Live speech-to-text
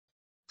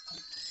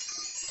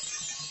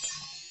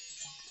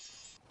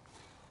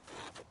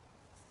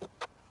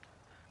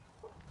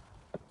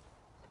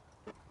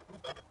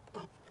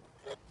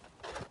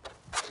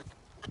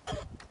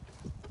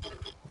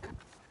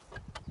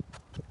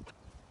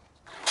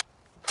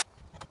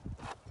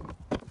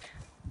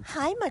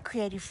Hi, my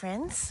creative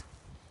friends.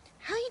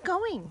 How are you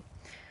going?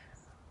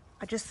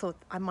 I just thought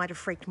I might have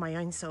freaked my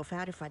own self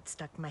out if I'd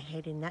stuck my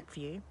head in that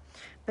view.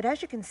 But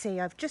as you can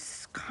see, I've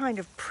just kind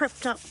of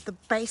prepped up the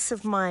base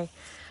of my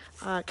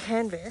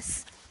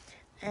canvas.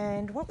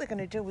 And what we're going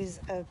to do is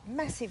a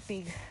massive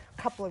big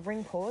couple of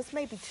ring pours,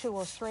 maybe 2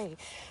 or 3.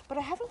 But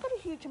I haven't got a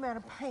huge amount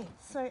of paint.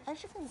 So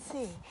as you can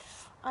see,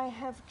 I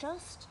have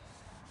just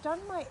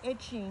done my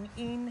edging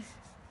in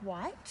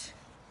white.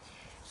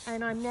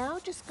 And I'm now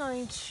just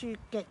going to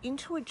get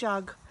into a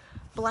jug,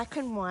 black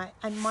and white,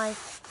 and my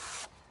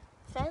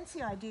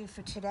fancy idea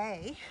for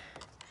today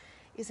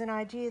is an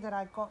idea that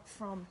I got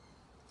from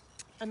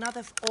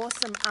another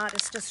awesome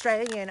artist,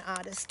 Australian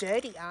artist,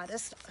 Dirty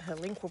Artist. Her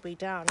link will be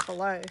down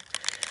below.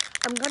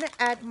 I'm going to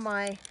add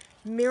my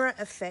mirror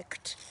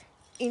effect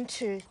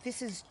into,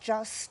 this is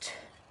just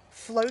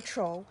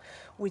floetrol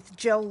with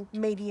gel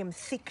medium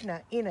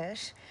thickener in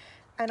it,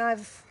 and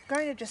I'm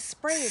going to just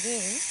spray it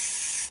in.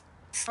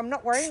 I'm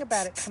not worrying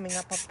about it coming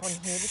up on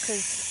here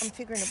because I'm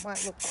figuring it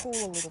might look cool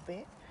a little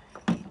bit.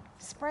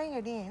 Spraying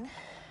it in,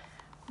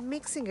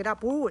 mixing it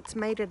up. Oh, it's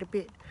made it a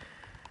bit,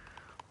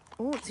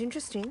 oh, it's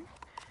interesting.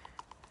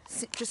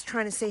 Just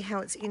trying to see how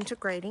it's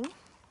integrating.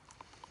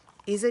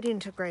 Is it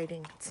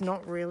integrating? It's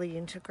not really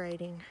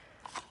integrating.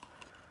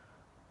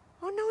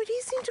 Oh no, it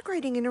is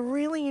integrating in a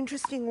really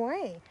interesting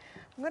way.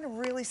 I'm going to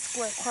really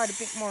squirt quite a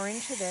bit more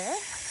into there.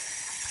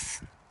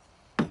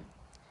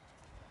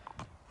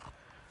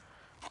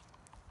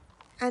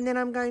 And then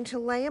I'm going to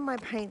layer my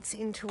paints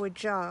into a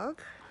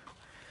jug.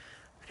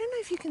 I don't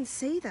know if you can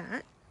see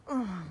that.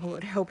 Oh, well,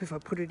 it'd help if I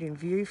put it in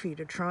view for you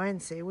to try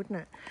and see, wouldn't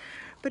it?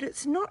 But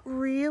it's not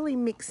really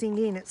mixing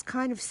in, it's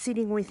kind of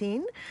sitting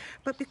within.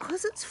 But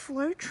because it's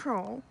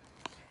floetrol,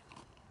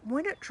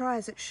 when it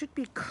dries, it should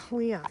be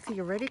clear,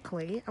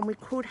 theoretically, and we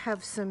could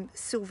have some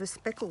silver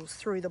speckles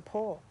through the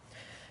pour.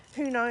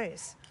 Who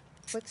knows?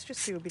 Let's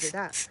just do a bit of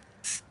that.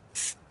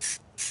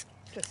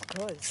 Just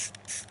because.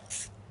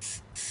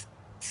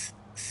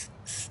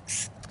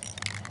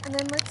 And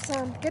then let's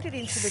get it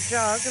into the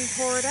jug and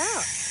pour it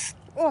out.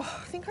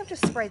 Oh, I think I've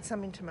just sprayed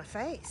some into my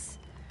face.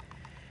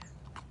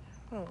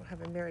 Oh, it'll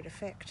have a mirrored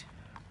effect.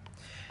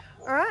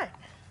 All right,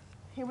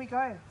 here we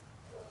go.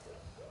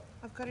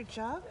 I've got a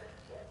jug,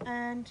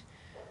 and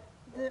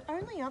the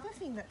only other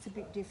thing that's a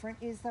bit different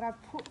is that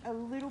I've put a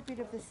little bit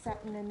of the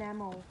satin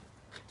enamel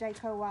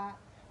Deco Art,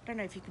 I don't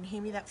know if you can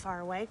hear me that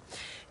far away,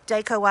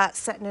 Deco Art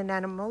satin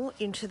enamel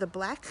into the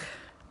black,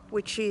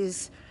 which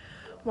is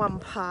 1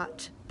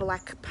 part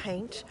black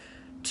paint,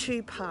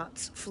 2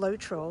 parts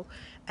floetrol,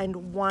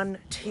 and 1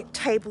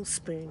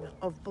 tablespoon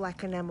of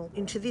black enamel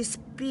into this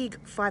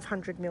big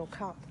 500ml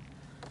cup.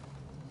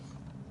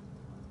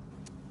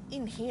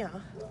 In here,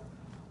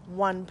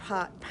 1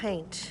 part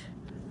paint,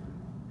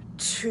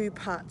 2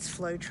 parts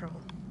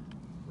floetrol.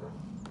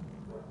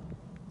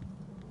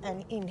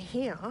 And in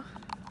here,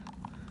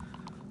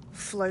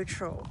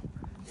 floetrol,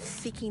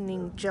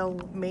 thickening gel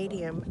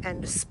medium,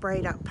 and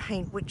sprayed up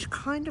paint, which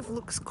kind of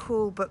looks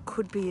cool but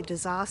could be a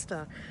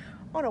disaster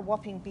on a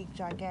whopping big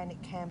gigantic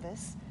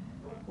canvas.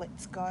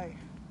 Let's go.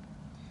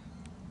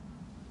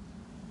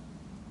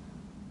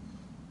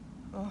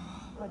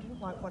 Oh, I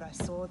didn't like what I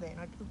saw then.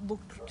 It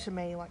looked to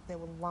me like there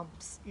were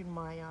lumps in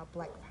my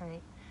black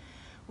paint,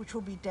 which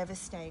will be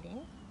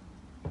devastating.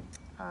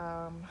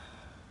 But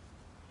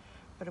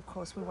of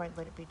course we won't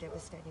let it be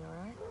devastating,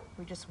 all right?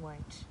 We just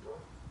won't.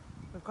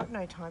 We've got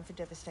no time for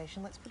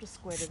devastation. Let's put a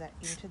squirt of that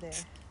into there.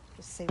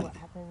 Just see what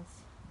happens.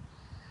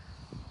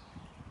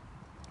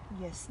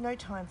 Yes, no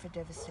time for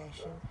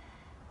devastation.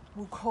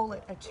 We'll call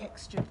it a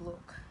textured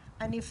look.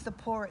 And if the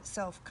pour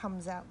itself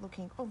comes out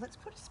looking, oh, let's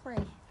put a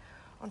spray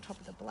on top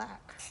of the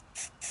black.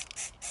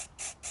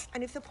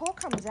 And if the pour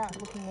comes out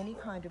looking any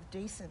kind of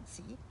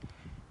decency,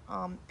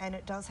 and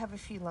it does have a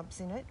few lumps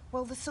in it,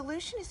 well, the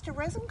solution is to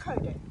resin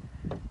coat it.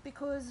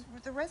 Because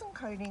the resin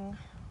coating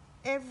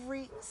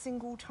every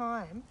single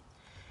time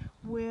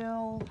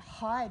will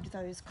hide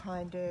those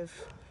kind of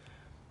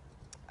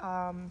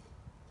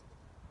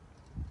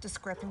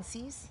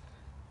discrepancies.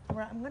 All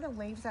right, I'm going to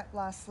leave that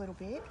last little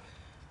bit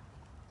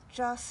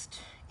just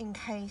in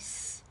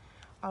case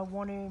I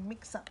want to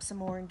mix up some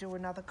more and do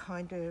another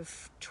kind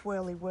of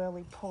twirly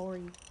whirly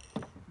poury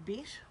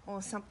bit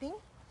or something.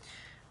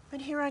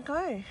 But here I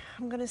go.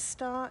 I'm going to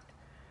start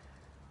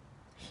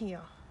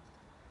here.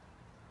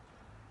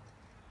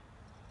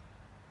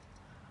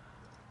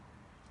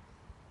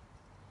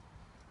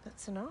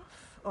 That's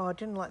enough. Oh, I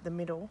didn't like the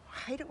middle. I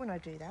hate it when I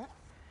do that.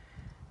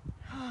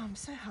 Oh, I'm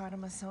so hard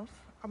on myself.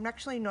 I'm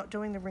actually not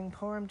doing the ring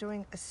pour, I'm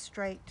doing a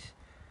straight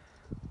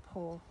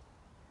pour.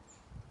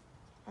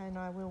 And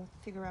I will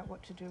figure out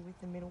what to do with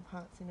the middle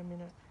parts in a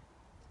minute.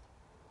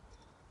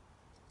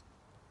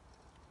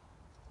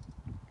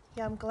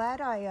 Yeah, I'm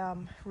glad I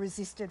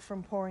resisted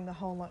from pouring the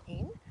whole lot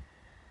in,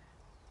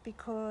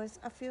 because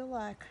I feel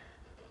like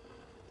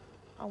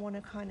I want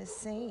to kind of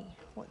see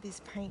what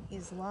this paint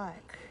is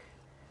like.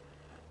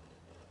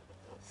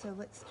 So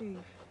let's do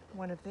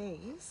one of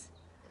these,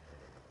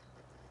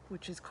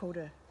 which is called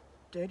a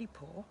dirty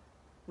pour,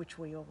 which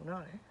we all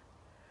know.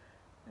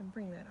 and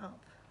bring that up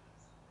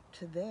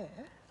to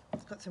there.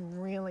 It's got some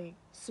really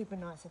super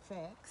nice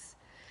effects.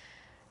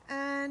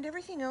 And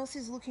everything else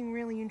is looking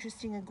really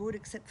interesting and good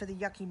except for the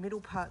yucky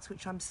middle parts,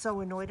 which I'm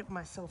so annoyed at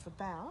myself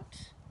about.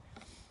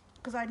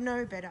 Because I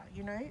know better,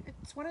 you know.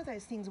 It's one of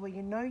those things where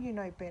you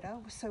know better,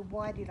 so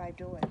why did I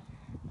do it?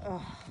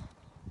 Ugh.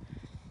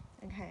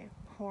 Okay,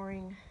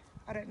 pouring.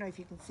 I don't know if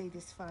you can see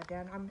this far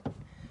down. I'm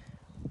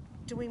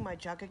doing my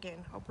jug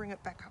again. I'll bring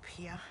it back up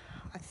here.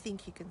 I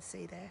think you can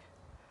see there.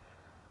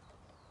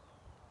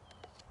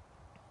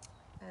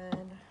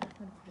 And I'm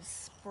going to put a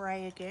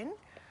spray again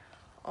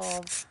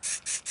of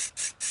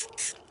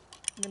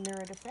the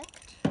mirrored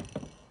effect.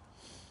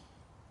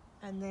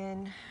 And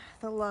then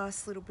the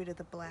last little bit of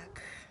the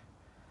black.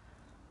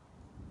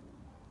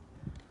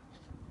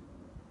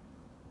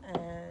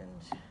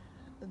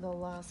 And the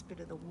last bit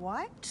of the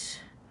white.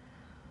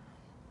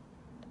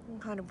 I'm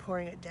kind of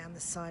pouring it down the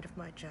side of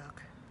my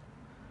jug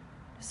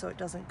so it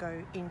doesn't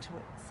go into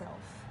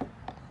itself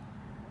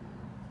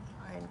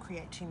and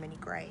create too many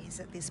greys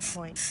at this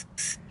point.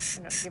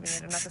 I'm not giving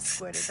it another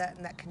squirt of that,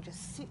 and that can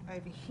just sit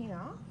over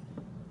here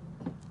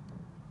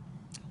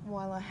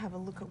while I have a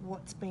look at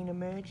what's been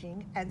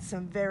emerging. And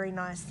some very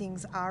nice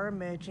things are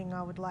emerging,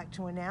 I would like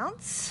to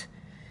announce.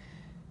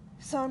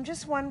 So I'm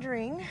just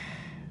wondering,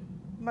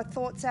 my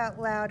thoughts out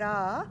loud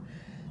are,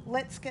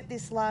 let's get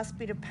this last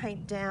bit of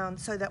paint down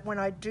so that when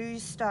I do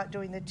start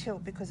doing the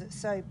tilt, because it's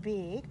so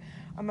big,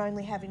 I'm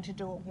only having to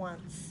do it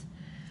once.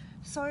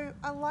 So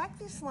I like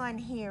this line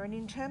here, and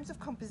in terms of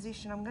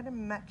composition, I'm going to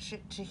match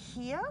it to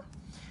here,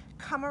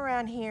 come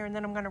around here, and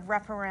then I'm going to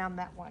wrap around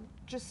that one.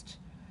 Just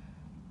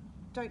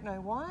don't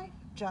know why,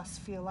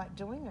 just feel like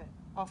doing it.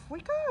 Off we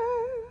go.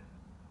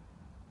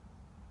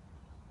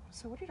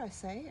 So what did I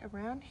say?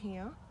 Around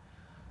here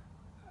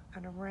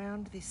and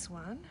around this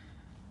one.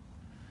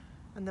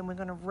 And then we're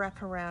going to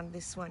wrap around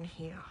this one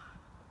here.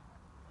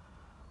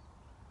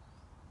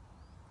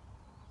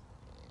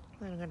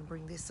 Then I'm going to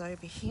bring this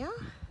over here.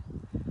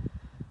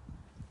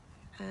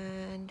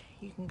 And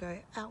you can go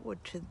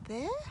outward to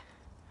there.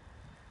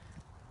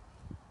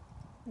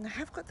 And I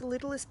have got the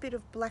littlest bit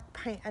of black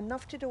paint,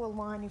 enough to do a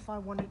line if I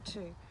wanted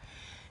to.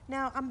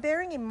 Now, I'm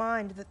bearing in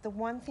mind that the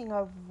one thing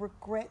I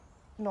regret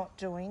not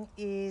doing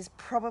is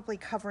probably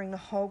covering the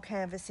whole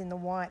canvas in the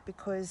white,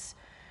 because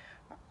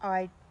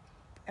I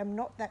am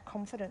not that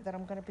confident that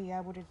I'm going to be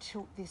able to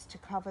tilt this to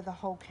cover the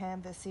whole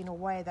canvas in a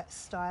way that's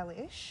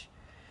stylish.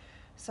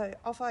 So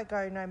off I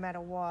go no matter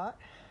what,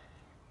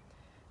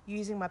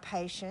 using my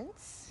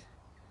patience.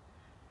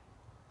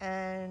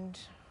 And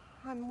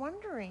I'm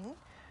wondering,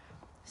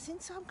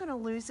 since I'm going to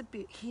lose a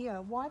bit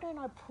here, why don't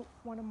I put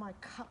one of my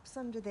cups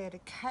under there to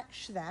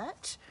catch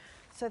that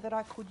so that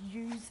I could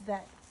use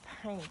that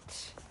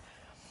paint?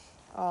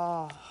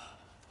 Oh,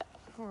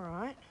 all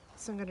right.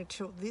 So I'm going to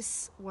tilt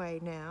this way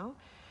now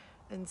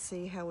and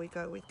see how we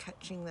go with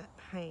catching that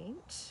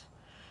paint.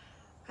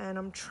 And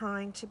I'm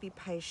trying to be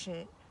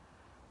patient,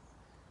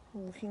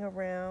 looking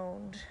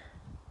around.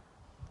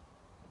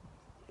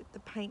 The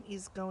paint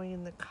is going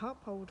in the cup,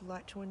 I would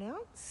like to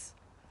announce.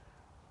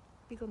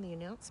 Big on the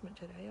announcement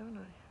today, aren't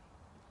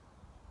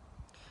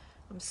I?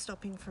 I'm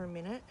stopping for a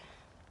minute.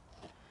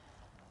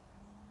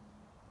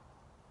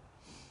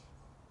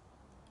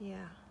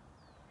 Yeah.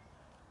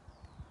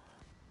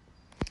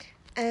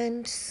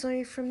 And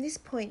so from this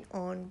point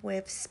on,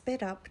 we've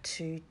sped up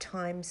to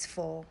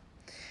 ×4.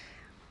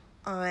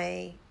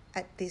 I,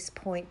 at this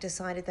point,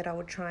 decided that I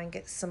would try and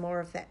get some more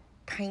of that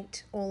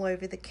paint all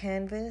over the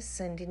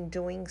canvas, and in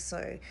doing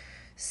so,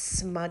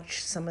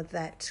 smudge some of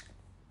that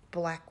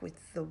black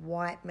with the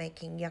white,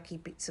 making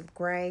yucky bits of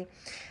grey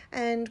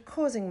and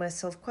causing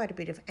myself quite a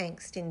bit of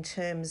angst in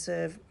terms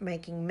of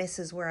making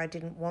messes where I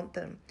didn't want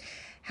them.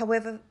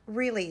 However,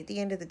 really, at the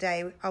end of the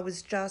day, I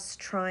was just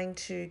trying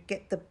to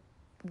get the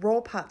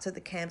raw parts of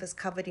the canvas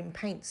covered in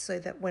paint so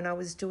that when I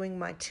was doing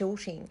my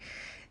tilting,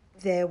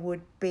 there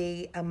would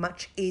be a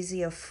much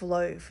easier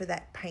flow for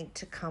that paint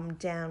to come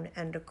down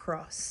and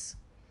across.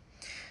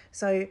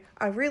 So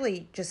I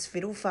really just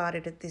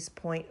fiddle-farted at this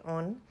point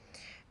on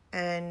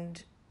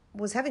and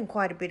was having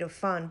quite a bit of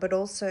fun, but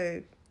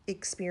also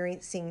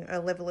experiencing a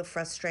level of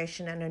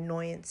frustration and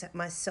annoyance at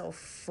myself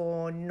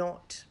for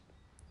not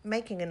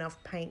making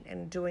enough paint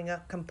and doing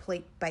a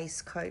complete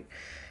base coat.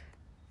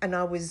 And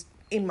I was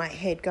in my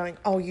head going,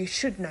 oh, you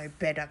should know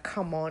better,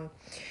 come on.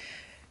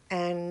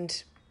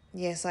 And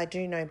yes, I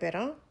do know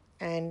better.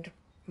 And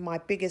my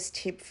biggest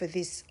tip for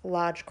this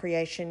large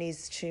creation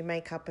is to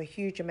make up a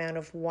huge amount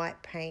of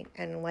white paint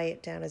and lay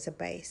it down as a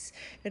base.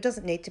 It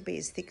doesn't need to be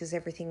as thick as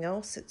everything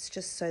else. It's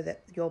just so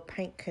that your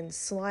paint can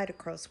slide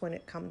across when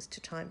it comes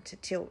to time to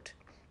tilt.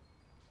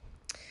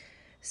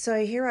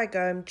 So here I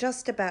go. I'm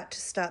just about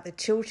to start the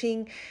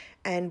tilting,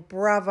 and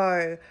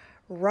bravo,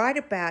 right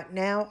about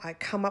now I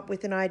come up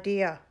with an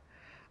idea.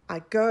 I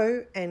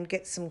go and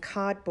get some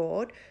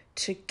cardboard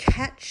to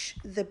catch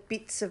the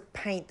bits of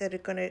paint that are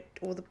going to,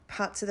 or the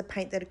parts of the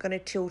paint that are going to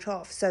tilt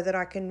off, so that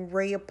I can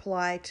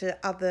reapply to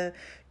other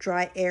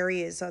dry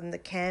areas on the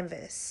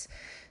canvas.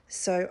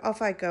 So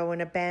off I go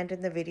and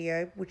abandon the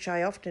video, which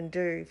I often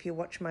do. If you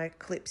watch my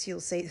clips, you'll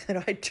see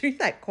that I do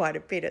that quite a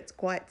bit. It's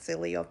quite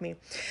silly of me.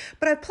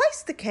 But I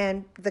placed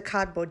the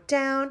cardboard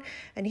down,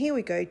 and here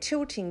we go,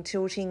 tilting,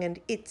 and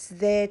it's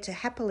there to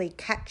happily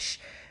catch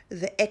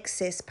the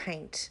excess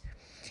paint.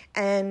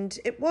 And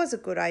it was a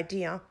good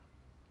idea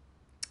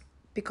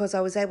because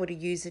I was able to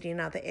use it in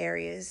other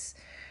areas.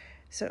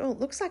 So it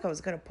looks like I was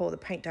going to pour the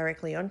paint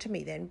directly onto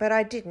me then, but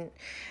I didn't.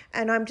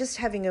 And I'm just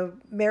having a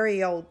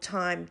merry old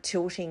time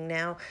tilting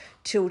now,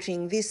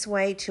 tilting this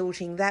way,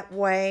 tilting that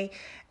way,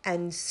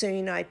 and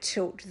soon I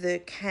tilt the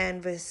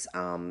canvas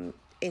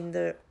in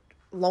the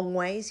long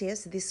ways,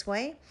 yes, this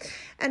way.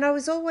 And I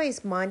was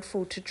always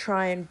mindful to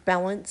try and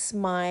balance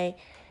my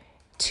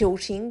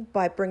tilting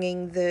by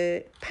bringing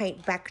the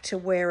paint back to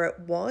where it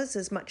was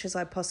as much as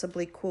I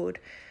possibly could.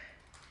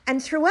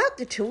 And throughout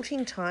the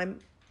tilting time,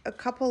 a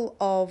couple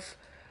of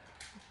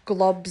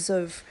globs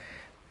of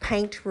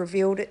paint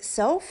revealed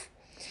itself.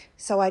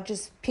 So I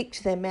just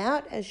picked them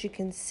out, as you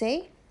can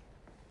see.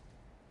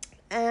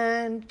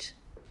 And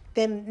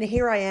then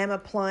here I am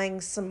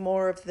applying some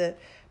more of the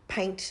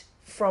paint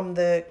from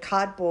the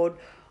cardboard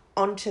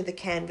onto the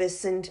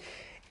canvas. And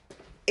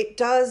it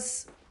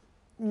does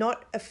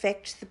not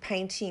affect the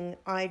painting.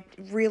 I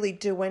really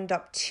do end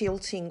up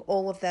tilting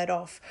all of that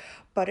off,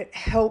 but it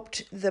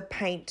helped the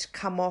paint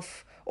come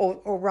off,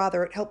 or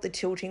rather it helped the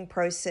tilting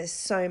process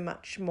so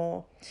much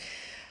more.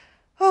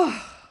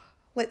 Oh,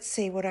 let's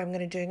see what I'm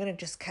going to do. I'm going to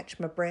just catch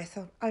my breath.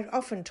 I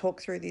often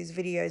talk through these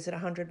videos at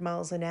 100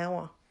 miles an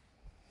hour.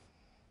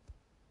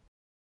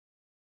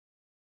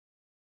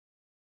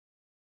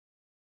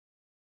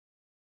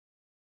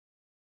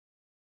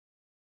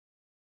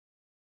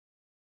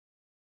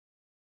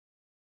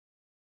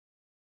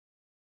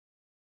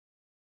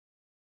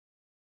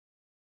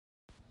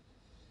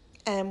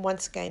 And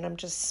once again, I'm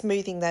just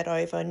smoothing that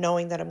over,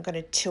 knowing that I'm going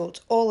to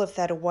tilt all of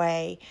that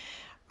away.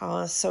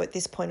 So at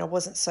this point, I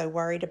wasn't so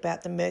worried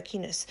about the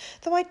murkiness.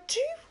 Though I do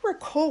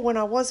recall when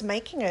I was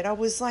making it, I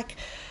was like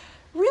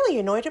really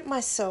annoyed at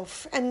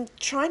myself and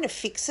trying to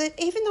fix it,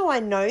 even though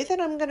I know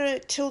that I'm going to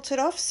tilt it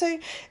off. So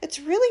it's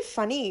really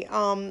funny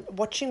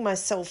watching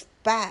myself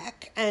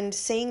back and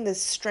seeing the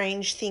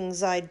strange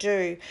things I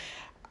do.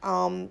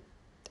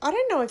 I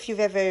don't know if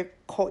you've ever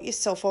caught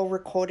yourself or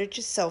recorded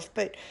yourself,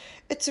 but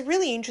it's a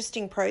really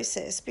interesting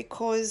process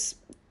because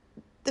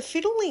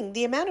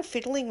the amount of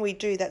fiddling we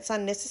do that's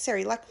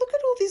unnecessary. Like, look at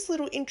all these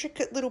little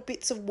intricate little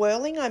bits of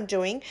whirling I'm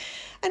doing,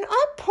 and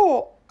I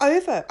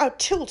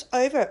tilt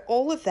over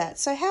all of that.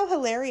 So how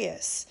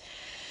hilarious.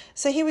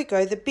 So here we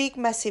go, the big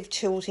massive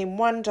tilt in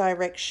one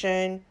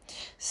direction,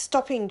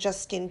 stopping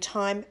just in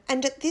time.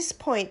 And at this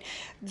point,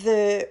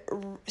 the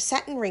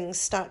satin rings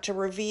start to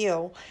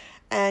reveal.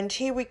 And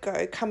here we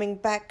go, coming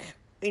back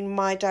in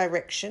my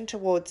direction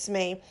towards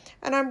me.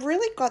 And I've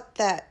really got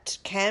that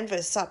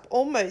canvas up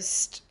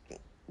almost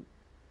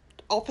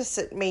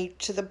opposite me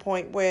to the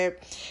point where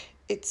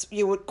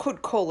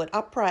could call it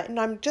upright, and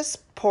I'm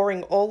just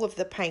pouring all of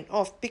the paint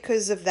off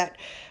because of that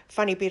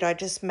funny bit I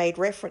just made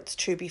reference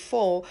to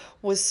before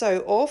was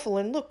so awful.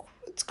 And look,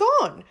 it's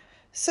gone.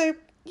 So,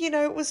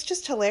 it was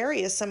just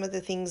hilarious, some of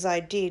the things I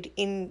did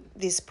in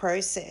this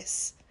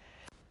process.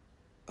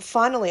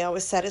 Finally, I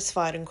was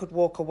satisfied and could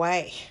walk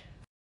away.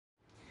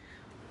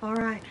 All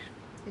right,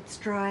 it's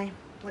dry.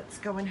 Let's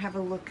go and have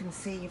a look and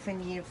see if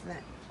any of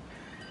that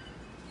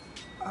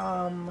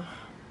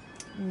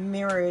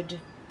mirrored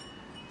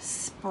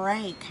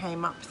spray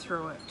came up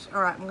through it.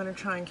 All right, I'm going to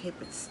try and keep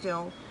it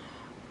still.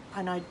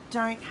 And I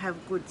don't have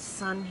good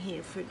sun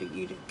here for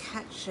you to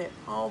catch it.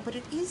 Oh, but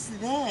it is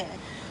there.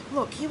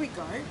 Look, here we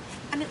go.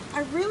 And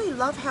I really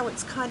love how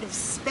it's kind of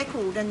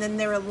speckled and then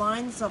there are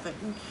lines of it.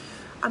 And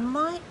I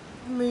might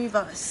move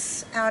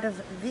us out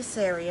of this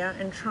area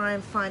and try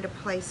and find a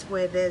place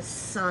where there's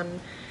sun,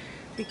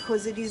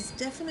 because it is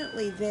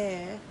definitely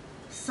there,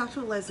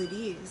 subtle as it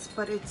is,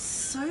 but it's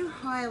so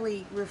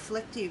highly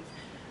reflective.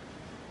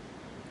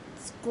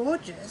 It's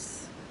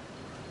gorgeous.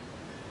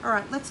 All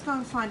right, let's go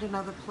and find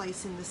another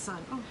place in the sun.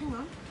 Oh, hang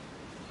on.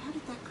 How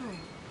did that go?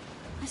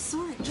 I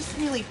saw it, just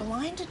nearly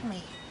blinded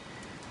me.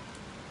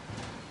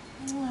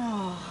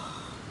 Oh,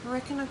 I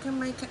reckon I can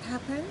make it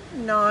happen?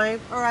 No.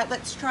 All right,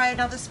 let's try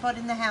another spot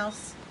in the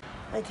house.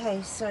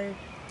 Okay, so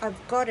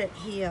I've got it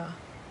here.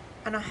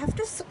 And I have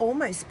to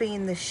almost be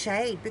in the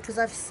shade because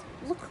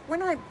look,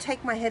 when I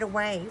take my head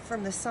away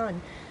from the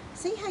sun,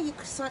 see how you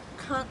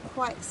can't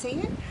quite see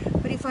it?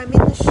 But if I'm in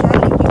the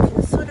shade, you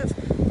can sort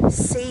of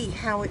see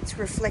how it's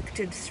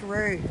reflected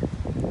through.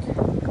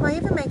 Am I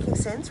even making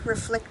sense?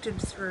 Reflected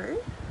through.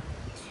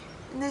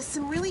 And there's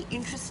some really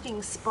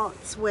interesting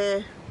spots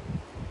where,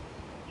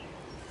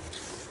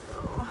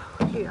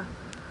 here.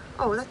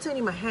 Oh, that's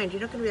only my hand.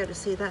 You're not going to be able to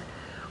see that.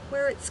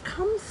 Where it's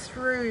come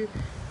through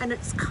and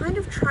it's kind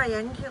of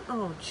triangular.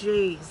 Oh,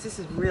 geez, this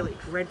is really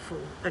dreadful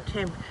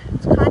attempt.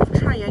 It's kind of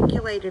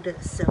triangulated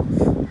itself.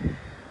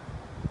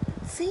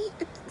 See,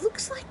 it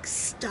looks like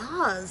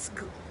stars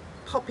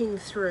popping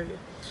through.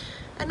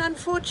 And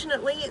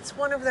unfortunately, it's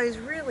one of those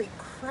really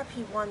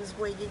crappy ones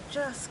where you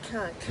just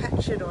can't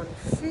catch it on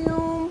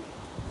film,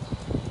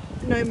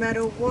 no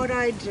matter what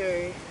I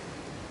do.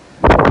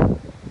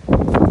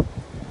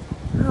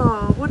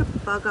 Oh, what a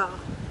bugger.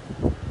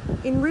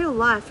 In real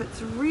life,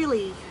 it's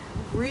really,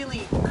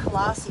 really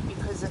classy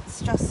because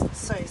it's just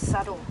so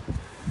subtle.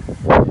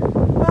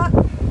 But,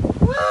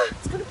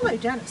 it's going to blow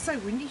down. It's so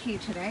windy here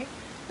today.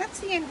 That's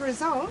the end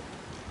result.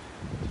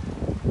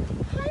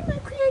 Hi, my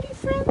creative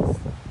friends.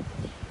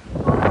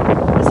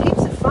 It was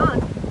heaps of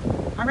fun.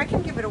 I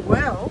reckon give it a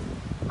whirl.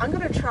 I'm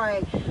going to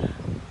try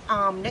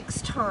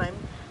next time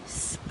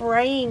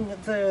spraying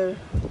the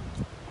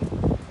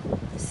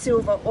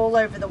silver all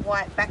over the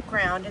white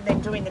background and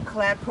then doing the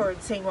cloud pour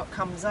and seeing what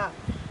comes up.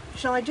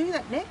 Shall I do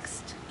that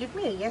next? Give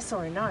me a yes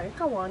or a no.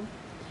 Go on.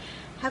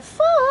 Have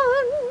fun!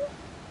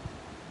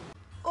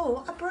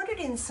 Oh, I brought it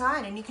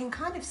inside and you can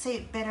kind of see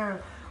it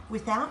better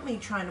without me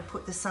trying to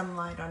put the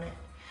sunlight on it.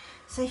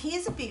 So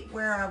here's a bit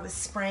where I was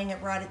spraying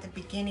it right at the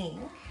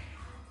beginning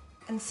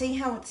and see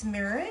how it's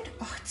mirrored?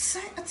 Oh, it's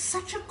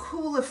such a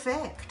cool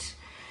effect.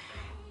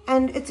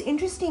 And it's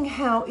interesting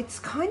how it's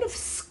kind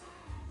of,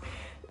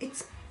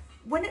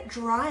 when it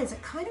dries,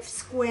 it kind of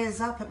squares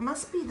up. It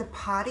must be the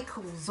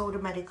particles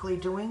automatically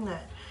doing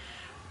that.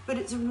 But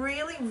it's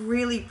really,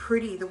 really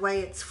pretty the way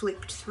it's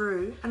flipped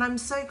through. And I'm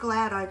so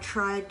glad I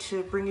tried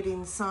to bring it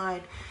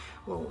inside.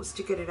 Well, it was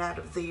to get it out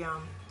of the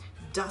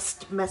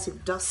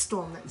massive dust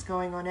storm that's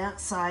going on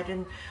outside.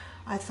 And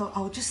I thought,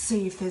 I'll just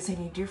see if there's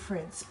any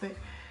difference. But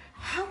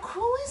how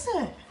cool is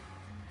it?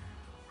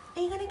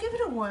 Are you going to give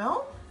it a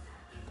whirl?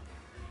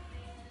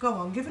 Go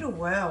on, give it a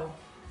whirl.